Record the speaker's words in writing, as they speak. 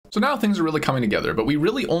So now things are really coming together, but we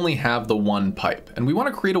really only have the one pipe, and we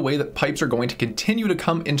want to create a way that pipes are going to continue to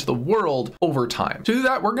come into the world over time. To do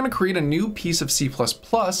that, we're going to create a new piece of C++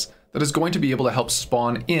 that is going to be able to help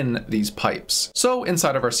spawn in these pipes. So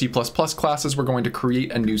inside of our C++ classes, we're going to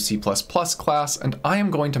create a new C++ class, and I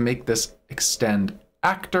am going to make this extend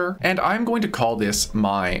actor, and I'm going to call this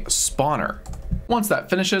my spawner. Once that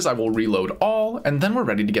finishes, I will reload all, and then we're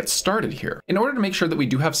ready to get started here. In order to make sure that we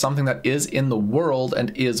do have something that is in the world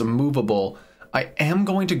and is movable, I am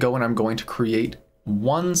going to go and I'm going to create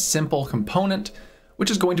one simple component,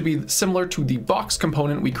 which is going to be similar to the box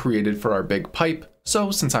component we created for our big pipe.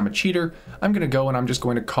 So since I'm a cheater, I'm going to go and I'm just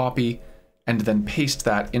going to copy and then paste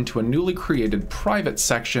that into a newly created private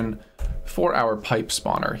section for our pipe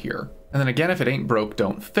spawner here. And then again, if it ain't broke,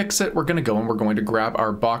 don't fix it. We're going to go and we're going to grab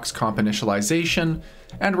our box comp initialization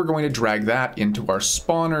and we're going to drag that into our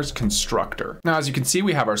spawner's constructor. Now, as you can see,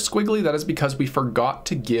 we have our squiggly. That is because we forgot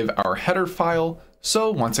to give our header file.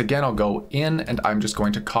 So once again, I'll go in and I'm just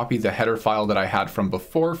going to copy the header file that I had from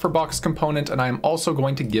before for box component. And I'm also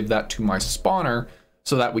going to give that to my spawner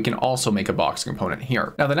so that we can also make a box component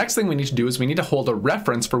here. Now, the next thing we need to do is we need to hold a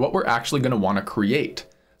reference for what we're actually going to want to create.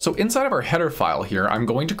 So inside of our header file here, I'm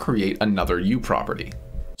going to create another U property.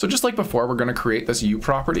 So just like before, we're going to create this U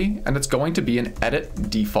property and it's going to be an edit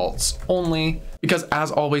defaults only, because as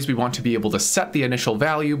always, we want to be able to set the initial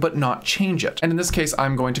value, but not change it. And in this case,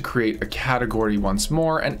 I'm going to create a category once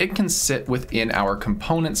more, and it can sit within our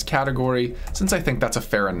components category, since I think that's a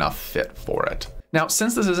fair enough fit for it. Now,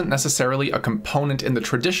 since this isn't necessarily a component in the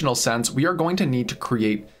traditional sense, we are going to need to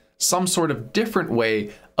create some sort of different way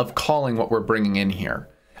of calling what we're bringing in here.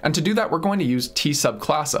 And to do that, we're going to use t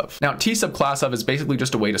subclass of. Now, t subclass of is basically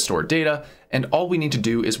just a way to store data, and all we need to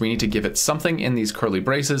do is we need to give it something in these curly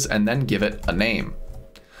braces and then give it a name.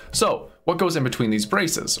 So what goes in between these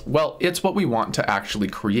braces? Well, it's what we want to actually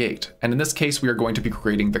create. And in this case, we are going to be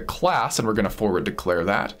creating the class, and we're going to forward declare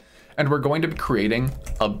that. And we're going to be creating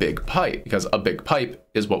a big pipe, because a big pipe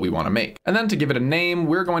is what we want to make. And then to give it a name,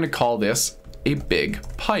 we're going to call this a big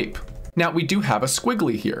pipe. Now, we do have a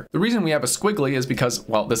squiggly here. The reason we have a squiggly is because,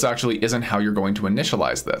 well, this actually isn't how you're going to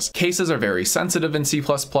initialize this. Cases are very sensitive in C++,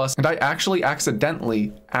 and I actually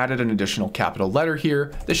accidentally added an additional capital letter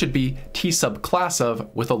here. This should be t subclass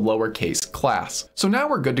of with a lowercase class. So now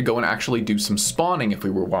we're good to go and actually do some spawning if we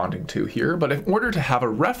were wanting to here, but in order to have a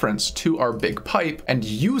reference to our big pipe and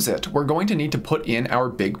use it, we're going to need to put in our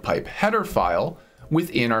big pipe header file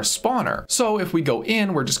within our spawner. So if we go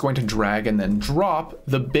in, we're just going to drag and then drop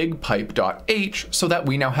the bigpipe.h so that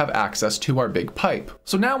we now have access to our big pipe.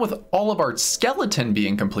 So now with all of our skeleton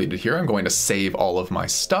being completed here, I'm going to save all of my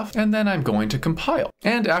stuff and then I'm going to compile.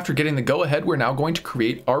 And after getting the go ahead, we're now going to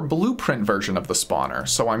create our blueprint version of the spawner.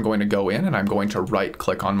 So I'm going to go in and I'm going to right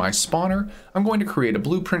click on my spawner. I'm going to create a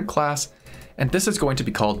blueprint class, and this is going to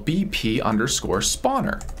be called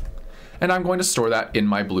bp_spawner. And I'm going to store that in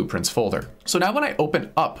my blueprints folder. So now when I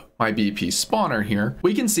open up my BP spawner here,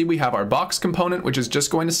 we can see we have our box component, which is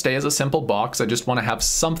just going to stay as a simple box. I just want to have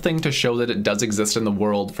something to show that it does exist in the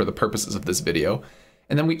world for the purposes of this video.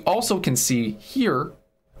 And then we also can see here,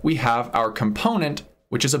 we have our component,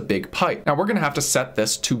 which is a big pipe. Now we're going to have to set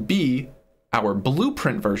this to be our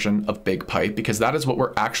blueprint version of big pipe, because that is what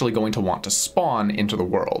we're actually going to want to spawn into the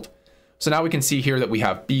world. So now we can see here that we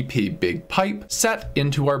have BP big pipe set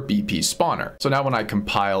into our BP spawner. So now when I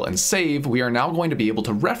compile and save, we are now going to be able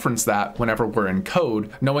to reference that whenever we're in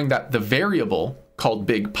code, knowing that the variable called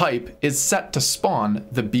big pipe is set to spawn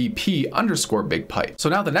the BP_big pipe. So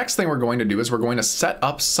now the next thing we're going to do is we're going to set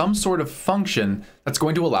up some sort of function that's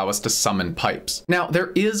going to allow us to summon pipes. Now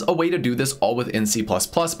there is a way to do this all within C++,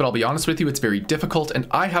 but I'll be honest with you, it's very difficult and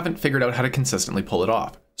I haven't figured out how to consistently pull it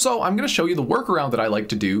off. So I'm going to show you the workaround that I like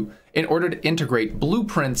to do in order to integrate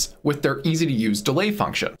blueprints with their easy to use delay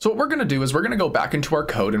function. So what we're going to do is we're going to go back into our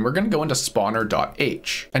code and we're going to go into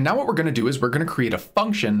spawner.h. And now what we're going to do is we're going to create a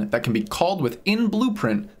function that can be called within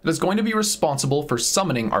blueprint that is going to be responsible for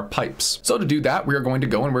summoning our pipes. So to do that, we are going to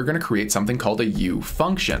go and we're going to create something called a U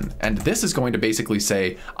function. And this is going to basically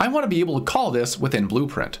say, I want to be able to call this within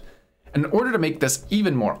blueprint. And in order to make this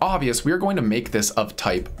even more obvious, we are going to make this of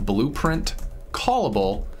type blueprint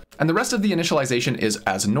callable, and the rest of the initialization is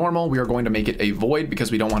as normal. We are going to make it a void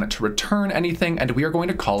because we don't want it to return anything, and we are going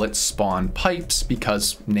to call it spawn pipes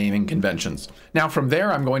because naming conventions. Now from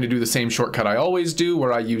there, I'm going to do the same shortcut I always do,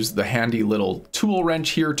 where I use the handy little tool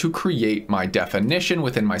wrench here to create my definition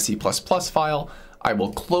within my C++ file. I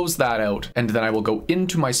will close that out, and then I will go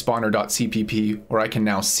into my spawner.cpp, where I can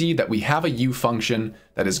now see that we have a U function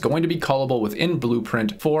that is going to be callable within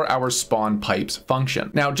Blueprint for our spawn pipes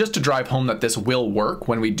function. Now, just to drive home that this will work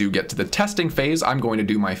when we do get to the testing phase, I'm going to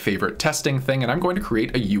do my favorite testing thing, and I'm going to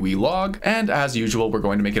create a UE log. And as usual, we're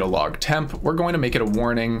going to make it a log temp. We're going to make it a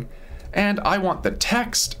warning. And I want the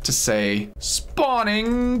text to say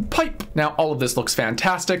spawning pipe. Now all of this looks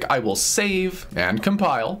fantastic. I will save and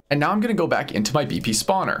compile. And now I'm gonna go back into my BP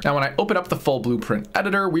spawner. Now when I open up the full Blueprint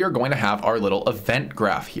editor, we are going to have our little event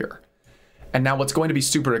graph here. And now what's going to be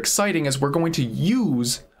super exciting is we're going to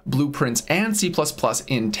use Blueprints and C++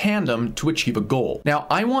 in tandem to achieve a goal. Now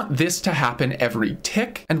I want this to happen every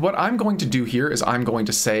tick. And what I'm going to do here is I'm going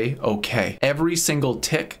to say, okay, every single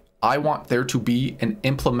tick, I want there to be an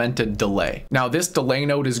implemented delay. Now this delay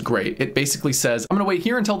node is great. It basically says, I'm gonna wait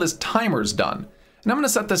here until this timer's done. And I'm gonna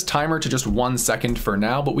set this timer to just 1 second for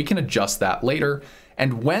now, but we can adjust that later.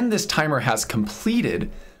 And when this timer has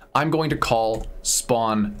completed, I'm going to call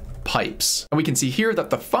spawn pipes. And we can see here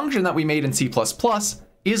that the function that we made in C++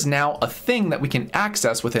 is now a thing that we can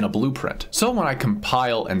access within a blueprint. So when I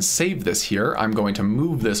compile and save this here, I'm going to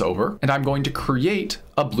move this over and I'm going to create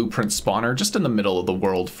a blueprint spawner just in the middle of the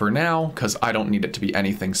world for now, because I don't need it to be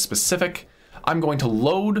anything specific. I'm going to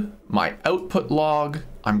load my output log.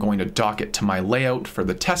 I'm going to dock it to my layout for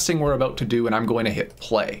the testing we're about to do, and I'm going to hit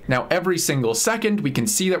play. Now, every single second, we can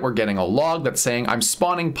see that we're getting a log that's saying I'm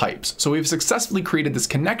spawning pipes. So we've successfully created this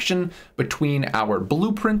connection between our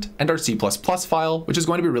blueprint and our C++ file, which is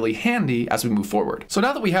going to be really handy as we move forward. So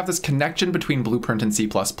now that we have this connection between blueprint and C++,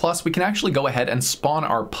 we can actually go ahead and spawn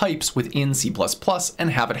our pipes within C++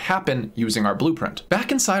 and have it happen using our blueprint.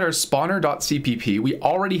 Back inside our spawner.cpp, we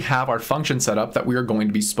already have our function set up that we are going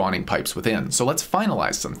to be spawning pipes within. So let's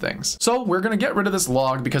finalize some things. So we're going to get rid of this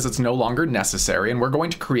log because it's no longer necessary, and we're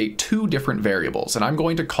going to create two different variables, and I'm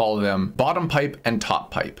going to call them bottom pipe and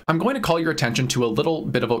top pipe. I'm going to call your attention to a little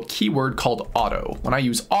bit of a keyword called auto. When I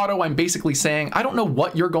use auto, I'm basically saying, I don't know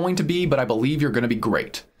what you're going to be, but I believe you're going to be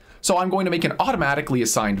great. So I'm going to make an automatically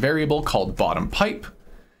assigned variable called bottom pipe,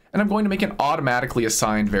 and I'm going to make an automatically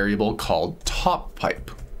assigned variable called top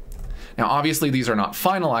pipe. Now, obviously these are not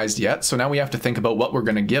finalized yet, so now we have to think about what we're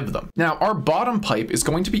going to give them. Now, our bottom pipe is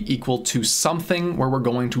going to be equal to something where we're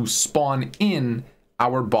going to spawn in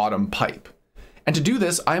our bottom pipe. And to do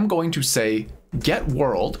this, I'm going to say get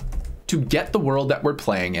world to get the world that we're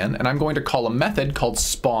playing in, and I'm going to call a method called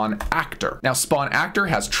spawn actor. Now, spawn actor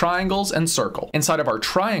has triangles and circle. Inside of our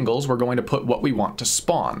triangles, we're going to put what we want to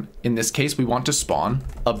spawn. In this case, we want to spawn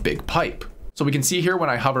a big pipe. So we can see here when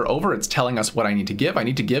I hover over, it's telling us what I need to give. I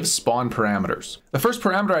need to give spawn parameters. The first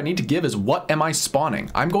parameter I need to give is what am I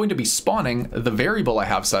spawning? I'm going to be spawning the variable I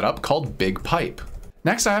have set up called big pipe.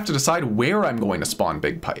 Next, I have to decide where I'm going to spawn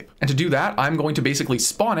big pipe. And to do that, I'm going to basically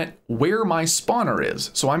spawn it where my spawner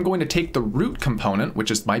is. So I'm going to take the root component,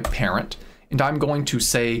 which is my parent, and I'm going to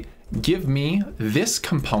say, give me this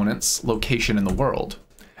component's location in the world.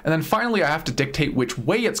 And then finally, I have to dictate which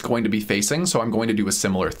way it's going to be facing. So I'm going to do a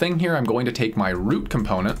similar thing here. I'm going to take my root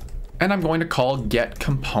component and I'm going to call get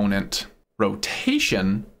component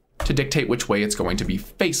rotation to dictate which way it's going to be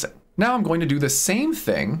facing. Now I'm going to do the same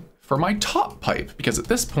thing for my top pipe, because at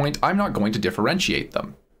this point, I'm not going to differentiate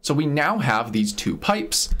them. So we now have these two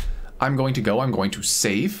pipes. I'm going to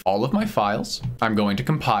save all of my files. I'm going to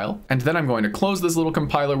compile, and then I'm going to close this little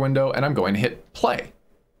compiler window and I'm going to hit play.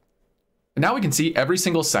 And now we can see every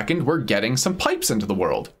single second we're getting some pipes into the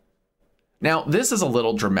world. Now, this is a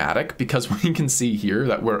little dramatic because we can see here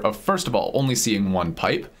that we're, first of all, only seeing one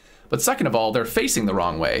pipe, but second of all, they're facing the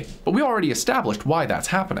wrong way, but we already established why that's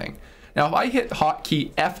happening. Now, if I hit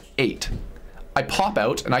hotkey F8, I pop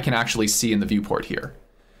out and I can actually see in the viewport here.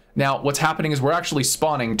 Now, what's happening is we're actually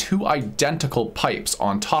spawning two identical pipes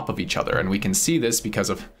on top of each other, and we can see this because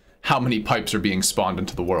of how many pipes are being spawned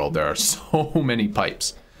into the world. There are so many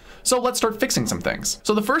pipes. So let's start fixing some things.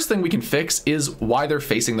 So the first thing we can fix is why they're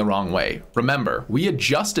facing the wrong way. Remember, we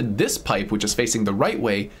adjusted this pipe, which is facing the right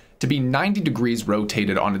way, to be 90 degrees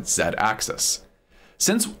rotated on its Z axis.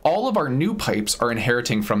 Since all of our new pipes are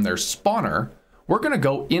inheriting from their spawner, we're going to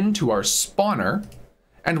go into our spawner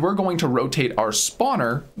and we're going to rotate our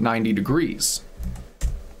spawner 90 degrees.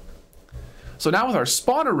 So now with our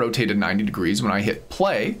spawner rotated 90 degrees, when I hit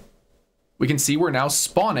play, we can see we're now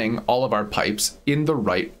spawning all of our pipes in the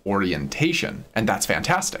right orientation, and that's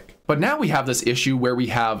fantastic. But now we have this issue where we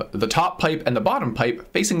have the top pipe and the bottom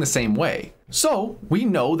pipe facing the same way. So we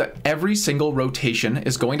know that every single rotation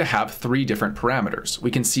is going to have three different parameters. We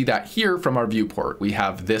can see that here from our viewport. We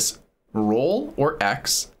have this roll or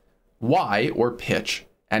X, Y or pitch,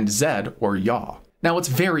 and Z or yaw. Now what's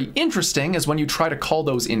very interesting is when you try to call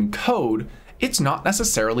those in code, it's not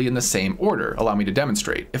necessarily in the same order. Allow me to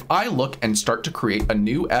demonstrate. If I look and start to create a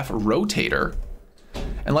new F rotator,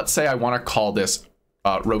 and let's say I want to call this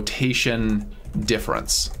rotation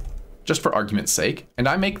difference, just for argument's sake, and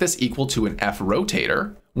I make this equal to an F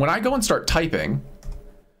rotator, when I go and start typing,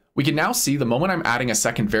 we can now see the moment I'm adding a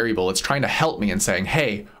second variable, it's trying to help me and saying,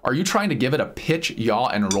 hey, are you trying to give it a pitch, yaw,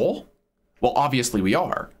 and roll? Well, obviously we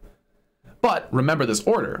are. But remember this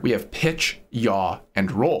order. We have pitch, yaw,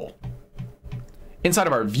 and roll. Inside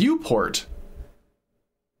of our viewport,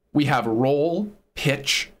 we have roll,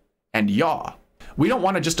 pitch, and yaw. We don't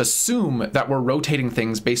want to just assume that we're rotating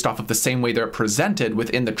things based off of the same way they're presented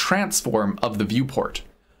within the transform of the viewport.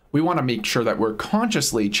 We want to make sure that we're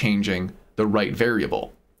consciously changing the right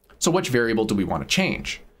variable. So which variable do we want to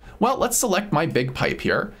change? Well, let's select my big pipe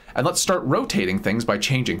here, and let's start rotating things by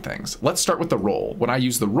changing things. Let's start with the roll. When I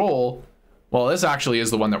use the roll, well, this actually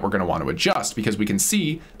is the one that we're going to want to adjust, because we can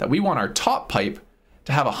see that we want our top pipe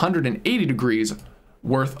to have 180 degrees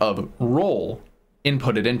worth of roll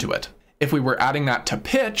inputted into it. If we were adding that to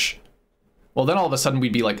pitch, well, then all of a sudden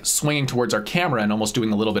we'd be like swinging towards our camera and almost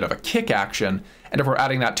doing a little bit of a kick action. And if we're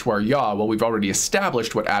adding that to our yaw, well, we've already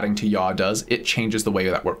established what adding to yaw does. It changes the way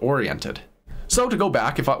that we're oriented. So to go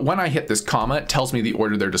back, when I hit this comma, it tells me the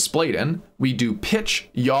order they're displayed in. We do pitch,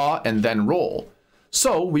 yaw, and then roll.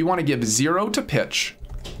 So we want to give 0 to pitch,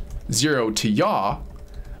 0 to yaw,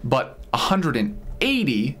 but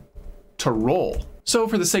 180 to roll. So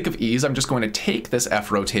for the sake of ease, I'm just going to take this F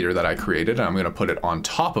rotator that I created and I'm going to put it on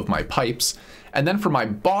top of my pipes. And then for my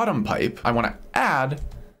bottom pipe, I want to add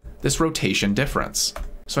this rotation difference.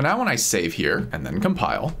 So now when I save here and then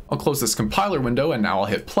compile, I'll close this compiler window and now I'll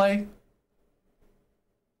hit play.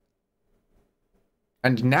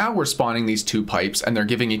 And now we're spawning these two pipes and they're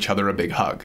giving each other a big hug.